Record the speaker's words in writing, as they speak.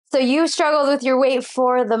So you struggled with your weight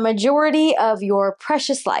for the majority of your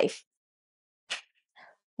precious life.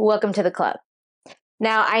 Welcome to the club.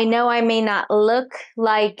 Now, I know I may not look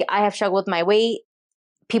like I have struggled with my weight.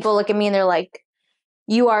 People look at me and they're like,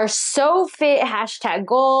 you are so fit, hashtag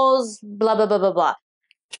goals, blah, blah, blah, blah, blah.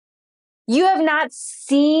 You have not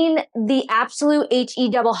seen the absolute HE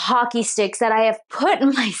double hockey sticks that I have put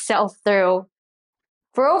myself through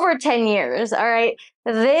for over 10 years, all right?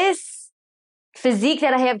 This physique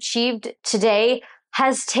that I have achieved today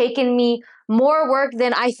has taken me more work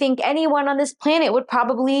than I think anyone on this planet would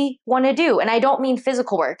probably want to do. And I don't mean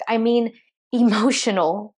physical work. I mean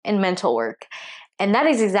emotional and mental work. And that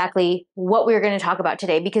is exactly what we're going to talk about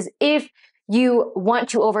today. Because if you want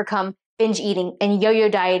to overcome binge eating and yo-yo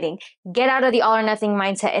dieting, get out of the all or nothing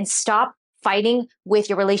mindset and stop fighting with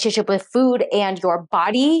your relationship with food and your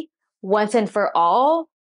body once and for all,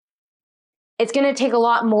 it's going to take a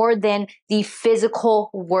lot more than the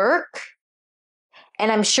physical work.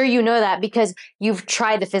 And I'm sure you know that because you've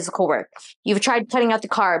tried the physical work. You've tried cutting out the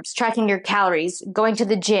carbs, tracking your calories, going to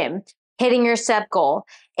the gym, hitting your step goal,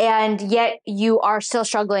 and yet you are still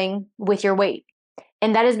struggling with your weight.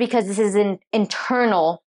 And that is because this is an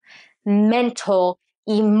internal, mental,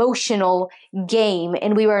 emotional game.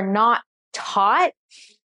 And we were not taught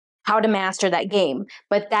how to master that game.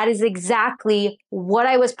 But that is exactly what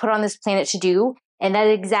I was put on this planet to do. And that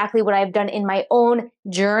is exactly what I've done in my own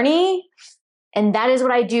journey. And that is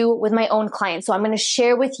what I do with my own clients. So I'm going to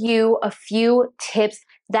share with you a few tips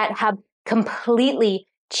that have completely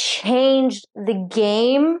changed the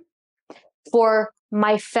game for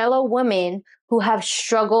my fellow women who have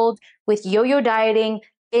struggled with yo-yo dieting,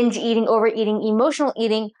 binge eating, overeating, emotional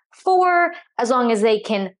eating for as long as they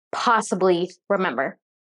can possibly remember.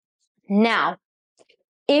 Now,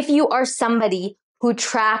 if you are somebody who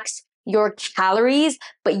tracks your calories,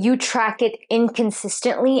 but you track it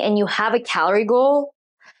inconsistently and you have a calorie goal,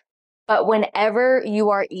 but whenever you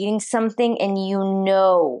are eating something and you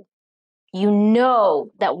know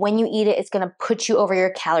that when you eat it, it's going to put you over your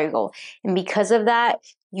calorie goal. And because of that,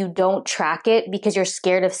 you don't track it because you're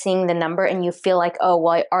scared of seeing the number and you feel like, oh,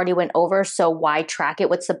 well, I already went over, so why track it?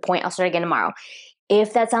 What's the point? I'll start again tomorrow.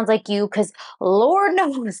 If that sounds like you, because Lord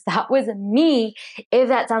knows that was me. If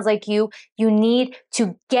that sounds like you need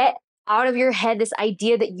to get out of your head this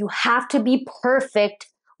idea that you have to be perfect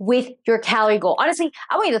with your calorie goal. Honestly,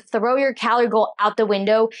 I want you to throw your calorie goal out the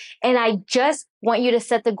window. And I just want you to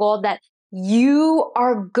set the goal that you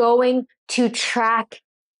are going to track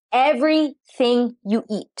everything you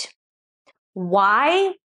eat.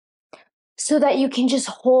 Why? So that you can just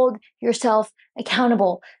hold yourself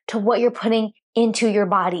accountable to what you're putting into your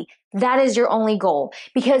body. That is your only goal,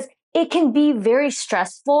 because it can be very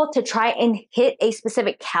stressful to try and hit a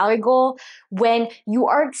specific calorie goal when you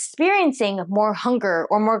are experiencing more hunger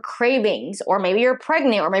or more cravings, or maybe you're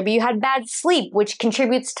pregnant, or maybe you had bad sleep, which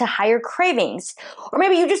contributes to higher cravings. Or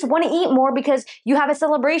maybe you just want to eat more because you have a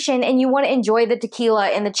celebration and you want to enjoy the tequila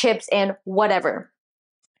and the chips and whatever.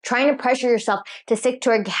 Trying to pressure yourself to stick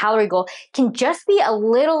to a calorie goal can just be a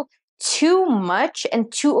little too much and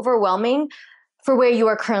too overwhelming for where you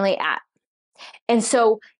are currently at. And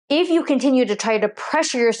so if you continue to try to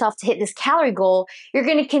pressure yourself to hit this calorie goal, you're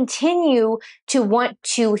going to continue to want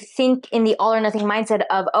to think in the all or nothing mindset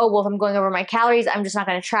of, oh, well, if I'm going over my calories, I'm just not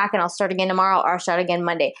going to track and I'll start again tomorrow or I'll start again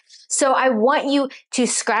Monday. So I want you to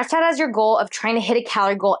scratch that as your goal of trying to hit a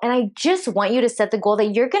calorie goal. And I just want you to set the goal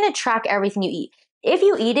that you're going to track everything you eat. If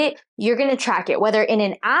you eat it, you're going to track it, whether in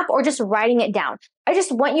an app or just writing it down. I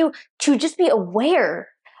just want you to just be aware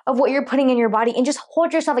of what you're putting in your body and just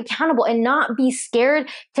hold yourself accountable and not be scared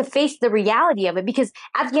to face the reality of it. Because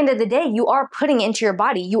at the end of the day, you are putting it into your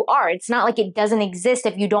body. You are. It's not like it doesn't exist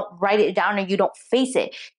if you don't write it down or you don't face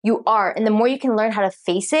it. You are. And the more you can learn how to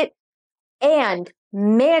face it and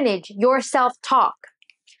manage your self-talk.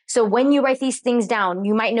 So when you write these things down,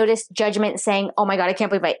 you might notice judgment saying, oh my God, I can't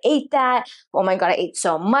believe I ate that. Oh my God, I ate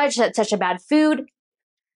so much. That's such a bad food.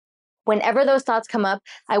 Whenever those thoughts come up,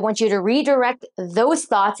 I want you to redirect those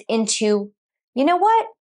thoughts into, you know what?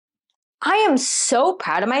 I am so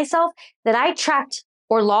proud of myself that I tracked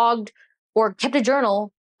or logged or kept a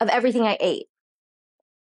journal of everything I ate.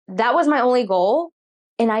 That was my only goal,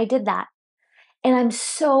 and I did that. And I'm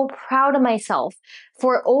so proud of myself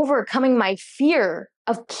for overcoming my fear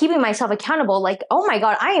of keeping myself accountable. Like, oh my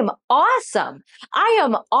God, I am awesome. I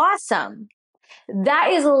am awesome. That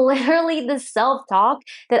is literally the self-talk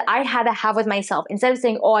that I had to have with myself. Instead of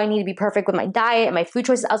saying, oh, I need to be perfect with my diet and my food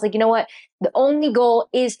choices, I was like, you know what? The only goal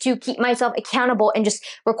is to keep myself accountable and just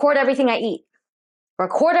record everything I eat.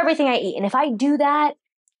 Record everything I eat. And if I do that,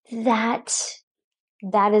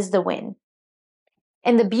 that is the win.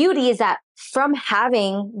 And the beauty is that from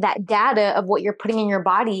having that data of what you're putting in your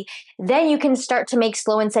body, then you can start to make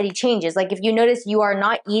slow and steady changes. Like if you notice you are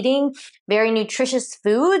not eating very nutritious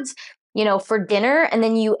foods, for dinner, and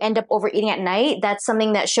then you end up overeating at night, that's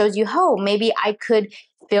something that shows you, oh, maybe I could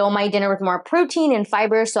fill my dinner with more protein and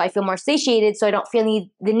fiber so I feel more satiated, so I don't feel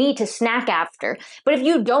the need to snack after. But if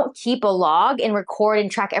you don't keep a log and record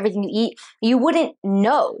and track everything you eat, you wouldn't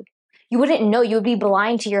know. You wouldn't know. You would be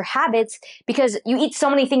blind to your habits because you eat so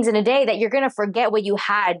many things in a day that you're going to forget what you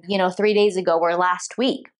had, 3 days ago or last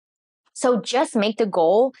week. So just make the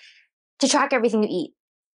goal to track everything you eat.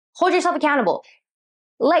 Hold yourself accountable.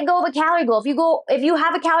 Let go of a calorie goal. If you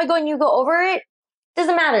have a calorie goal and you go over it,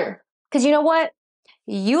 doesn't matter. Because you know what?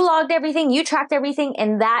 You logged everything, you tracked everything,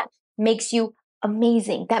 and that makes you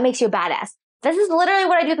amazing. That makes you a badass. This is literally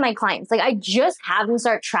what I do with my clients. Like I just have them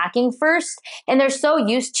start tracking first, and they're so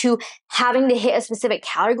used to having to hit a specific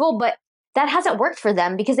calorie goal, but that hasn't worked for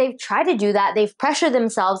them because they've tried to do that. They've pressured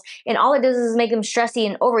themselves, and all it does is make them stressy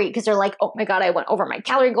and overeat because they're like, oh my God, I went over my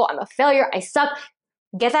calorie goal. I'm a failure. I suck.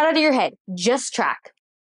 Get that out of your head. Just track.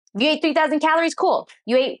 If you ate 3,000 calories, cool.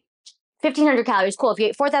 You ate 1,500 calories, cool. If you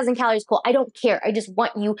ate 4,000 calories, cool. I don't care. I just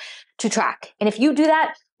want you to track. And if you do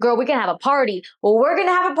that, girl, we can have a party. Well, we're going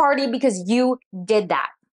to have a party because you did that.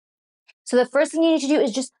 So the first thing you need to do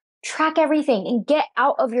is just track everything and get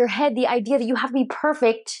out of your head the idea that you have to be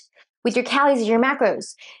perfect with your calories and your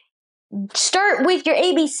macros. Start with your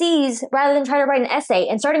ABCs rather than try to write an essay.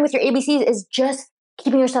 And starting with your ABCs is just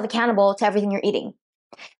keeping yourself accountable to everything you're eating.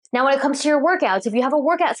 Now, when it comes to your workouts, if you have a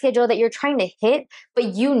workout schedule that you're trying to hit,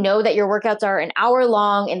 but you know that your workouts are an hour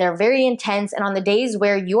long and they're very intense, and on the days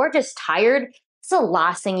where you're just tired, it's the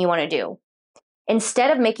last thing you want to do.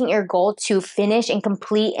 Instead of making your goal to finish and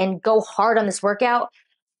complete and go hard on this workout,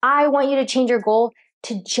 I want you to change your goal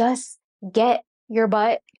to just get your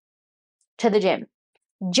butt to the gym.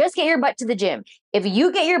 Just get your butt to the gym. If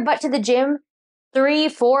you get your butt to the gym 3,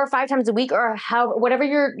 4, 5 times a week, or whatever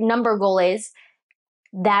your number goal is,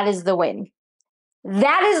 that is the win.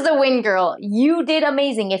 That is the win, girl. You did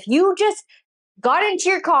amazing. If you just got into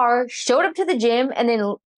your car, showed up to the gym, and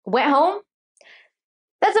then went home,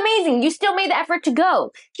 that's amazing. You still made the effort to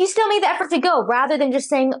go. You still made the effort to go rather than just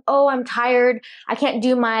saying, oh, I'm tired. I can't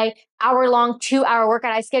do my hour-long, 2-hour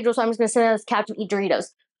workout I schedule, so I'm just going to sit on this couch and eat Doritos.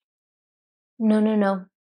 No.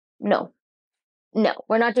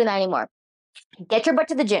 We're not doing that anymore. Get your butt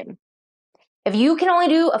to the gym. If you can only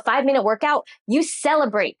do a 5-minute workout, you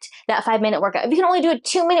celebrate that 5-minute workout. If you can only do a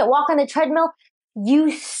 2-minute walk on the treadmill,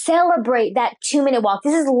 you celebrate that 2-minute walk.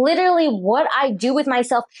 This is literally what I do with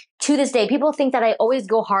myself to this day. People think that I always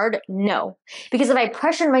go hard. No. Because if I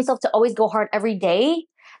pressured myself to always go hard every day,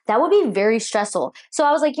 that would be very stressful. So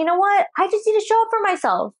I was like, you know what? I just need to show up for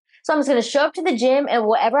myself. So I'm just going to show up to the gym, and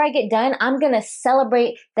whatever I get done, I'm going to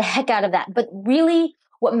celebrate the heck out of that. But really,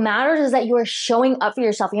 what matters is that you are showing up for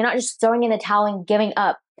yourself. You're not just throwing in the towel and giving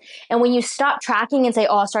up. And when you stop tracking and say,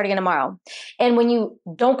 oh, I'll start again tomorrow. And when you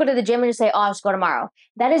don't go to the gym and just say, oh, I'll just go tomorrow.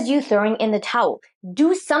 That is you throwing in the towel.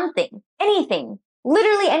 Do something, anything,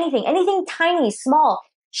 literally anything tiny, small,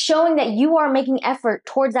 showing that you are making effort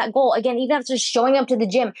towards that goal. Again, even if it's just showing up to the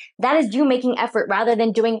gym, that is you making effort rather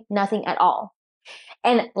than doing nothing at all.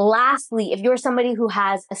 And lastly, if you're somebody who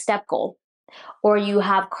has a step goal, or you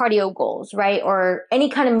have cardio goals, right? Or any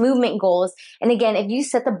kind of movement goals. And again, if you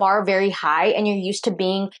set the bar very high and you're used to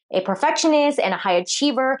being a perfectionist and a high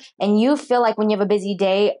achiever, and you feel like when you have a busy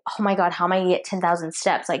day, oh my God, how am I going to get 10,000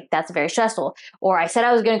 steps? Like that's very stressful. Or I said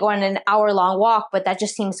I was going to go on an hour-long walk, but that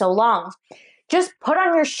just seems so long. Just put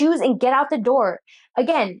on your shoes and get out the door.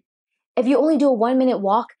 Again, if you only do a 1-minute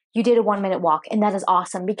walk, you did a 1-minute walk, and that is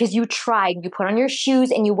awesome because you tried. You put on your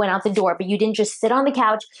shoes and you went out the door, but you didn't just sit on the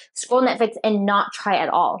couch, scroll Netflix, and not try at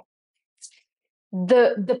all.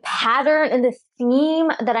 The pattern and the theme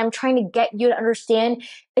that I'm trying to get you to understand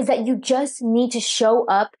is that you just need to show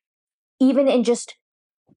up even in just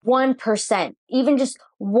 1%, even just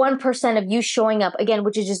 1% of you showing up, again,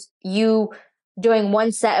 which is just you doing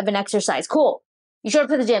one set of an exercise. Cool. You showed up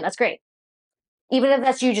to the gym. That's great. Even if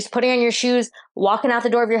that's you just putting on your shoes, walking out the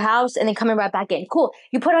door of your house, and then coming right back in. Cool.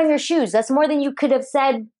 You put on your shoes. That's more than you could have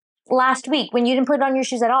said last week when you didn't put on your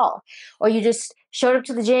shoes at all. Or you just showed up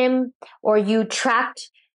to the gym, or you tracked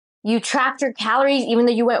your calories, even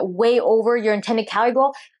though you went way over your intended calorie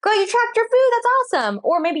goal. Girl, you tracked your food. That's awesome.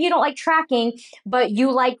 Or maybe you don't like tracking, but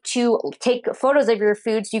you like to take photos of your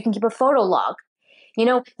food so you can keep a photo log.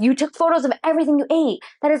 You took photos of everything you ate.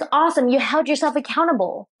 That is awesome. You held yourself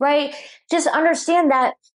accountable, right? Just understand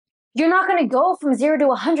that you're not going to go from 0 to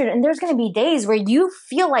 100, and there's going to be days where you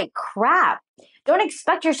feel like crap. Don't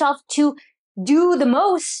expect yourself to do the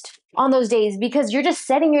most on those days, because you're just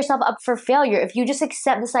setting yourself up for failure. If you just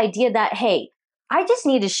accept this idea that, hey, I just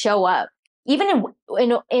need to show up, even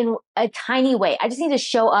in a tiny way. I just need to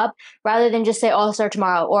show up rather than just say, oh, I'll start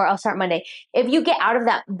tomorrow or I'll start Monday. If you get out of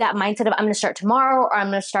that mindset of I'm going to start tomorrow or I'm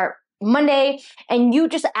going to start Monday, and you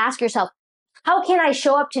just ask yourself, how can I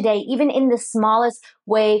show up today, even in the smallest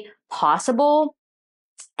way possible,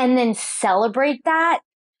 and then celebrate that,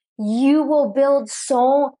 you will build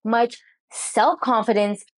so much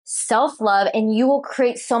self-confidence, self-love, and you will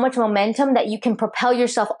create so much momentum that you can propel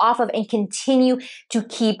yourself off of and continue to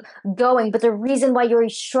keep going. But the reason why you're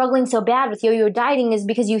struggling so bad with yo-yo dieting is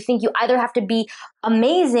because you think you either have to be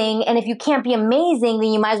amazing, and if you can't be amazing,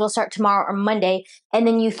 then you might as well start tomorrow or Monday, and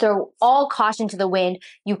then you throw all caution to the wind.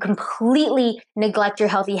 You completely neglect your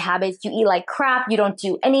healthy habits. You eat like crap. You don't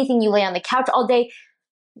do anything. You lay on the couch all day.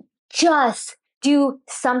 Just do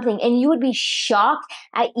something, and you would be shocked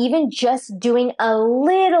at even just doing a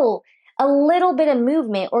little bit of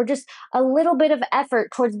movement or just a little bit of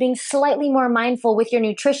effort towards being slightly more mindful with your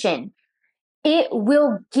nutrition. It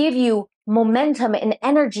will give you momentum and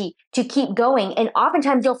energy to keep going. And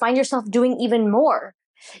oftentimes you'll find yourself doing even more.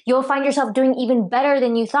 You'll find yourself doing even better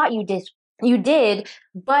than you thought you did,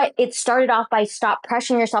 but it started off by stop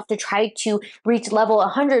pressuring yourself to try to reach level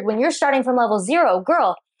 100 when you're starting from level 0.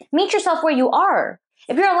 Girl, meet yourself where you are.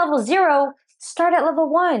 If you're at level 0, start at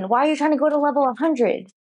level 1. Why are you trying to go to level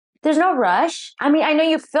 100? There's no rush. I mean, I know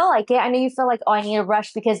you feel like it. I know you feel like, oh, I need a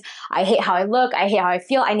rush because I hate how I look. I hate how I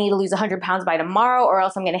feel. I need to lose 100 pounds by tomorrow or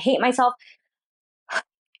else I'm going to hate myself.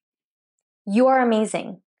 You are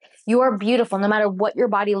amazing. You are beautiful no matter what your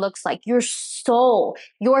body looks like. Your soul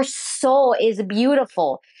is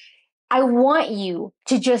beautiful. I want you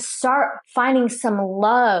to just start finding some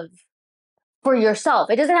love for yourself.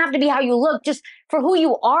 It doesn't have to be how you look, just for who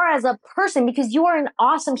you are as a person, because you are an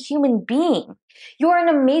awesome human being. You are an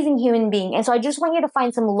amazing human being. And so I just want you to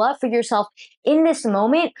find some love for yourself in this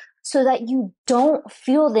moment so that you don't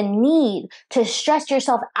feel the need to stress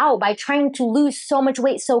yourself out by trying to lose so much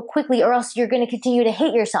weight so quickly, or else you're going to continue to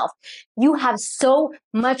hate yourself. You have so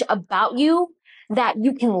much about you that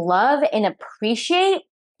you can love and appreciate.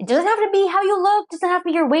 It doesn't have to be how you look, doesn't have to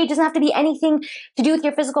be your weight, doesn't have to be anything to do with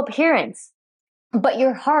your physical appearance, but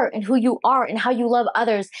your heart and who you are and how you love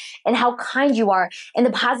others and how kind you are and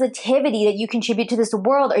the positivity that you contribute to this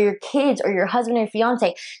world or your kids or your husband or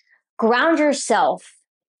fiance. Ground yourself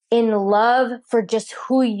in love for just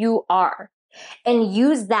who you are and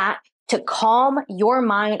use that to calm your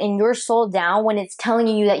mind and your soul down when it's telling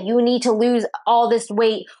you that you need to lose all this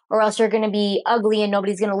weight or else you're going to be ugly and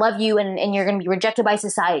nobody's going to love you and you're going to be rejected by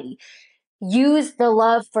society. Use the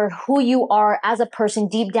love for who you are as a person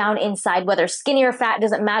deep down inside, whether skinny or fat,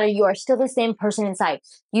 doesn't matter. You are still the same person inside.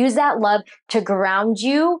 Use that love to ground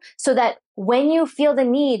you so that when you feel the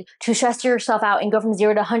need to stress yourself out and go from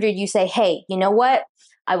 0 to 100, you say, hey, you know what?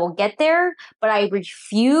 I will get there, but I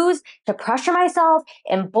refuse to pressure myself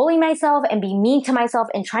and bully myself and be mean to myself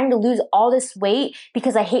and trying to lose all this weight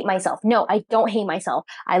because I hate myself. No, I don't hate myself.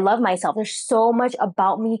 I love myself. There's so much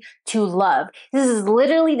about me to love. This is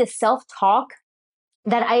literally the self-talk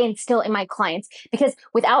that I instill in my clients, because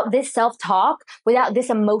without this self-talk, without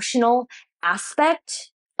this emotional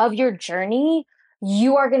aspect of your journey,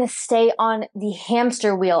 you are going to stay on the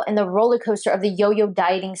hamster wheel and the roller coaster of the yo-yo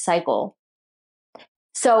dieting cycle.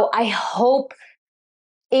 So I hope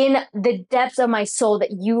in the depths of my soul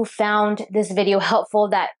that you found this video helpful,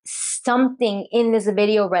 that something in this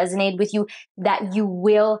video resonated with you, that you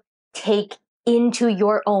will take into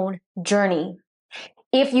your own journey.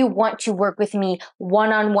 If you want to work with me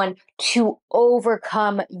one-on-one to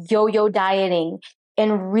overcome yo-yo dieting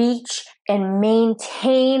and reach and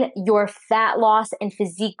maintain your fat loss and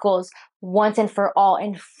physique goals once and for all,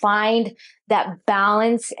 and find that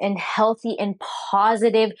balance and healthy and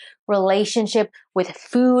positive relationship with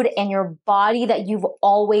food and your body that you've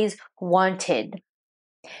always wanted,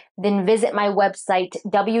 then visit my website,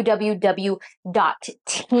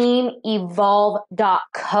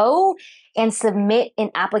 www.teamevolve.co, and submit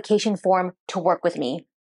an application form to work with me.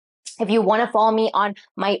 If you want to follow me on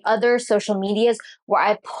my other social medias where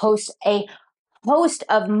I post a host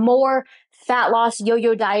of more fat loss,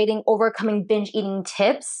 yo-yo dieting, overcoming binge eating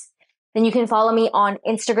tips, then you can follow me on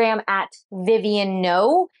Instagram at Vivian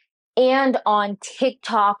No and on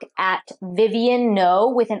TikTok at Vivian No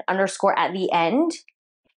with an underscore at the end.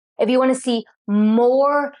 If you want to see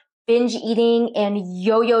more binge eating and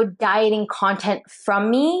yo-yo dieting content from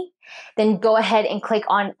me, then go ahead and click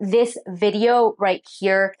on this video right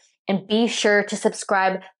here and be sure to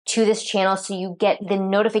subscribe to this channel so you get the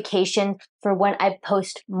notification for when I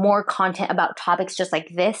post more content about topics just like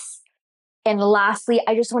this. And lastly,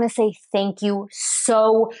 I just want to say thank you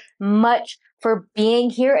so much for being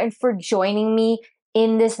here and for joining me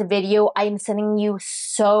in this video. I am sending you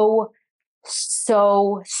so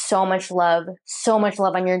much love, so much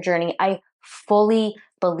love on your journey. I fully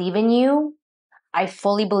believe in you. I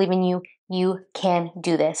fully believe in you. You can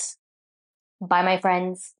do this. Bye, my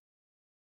friends.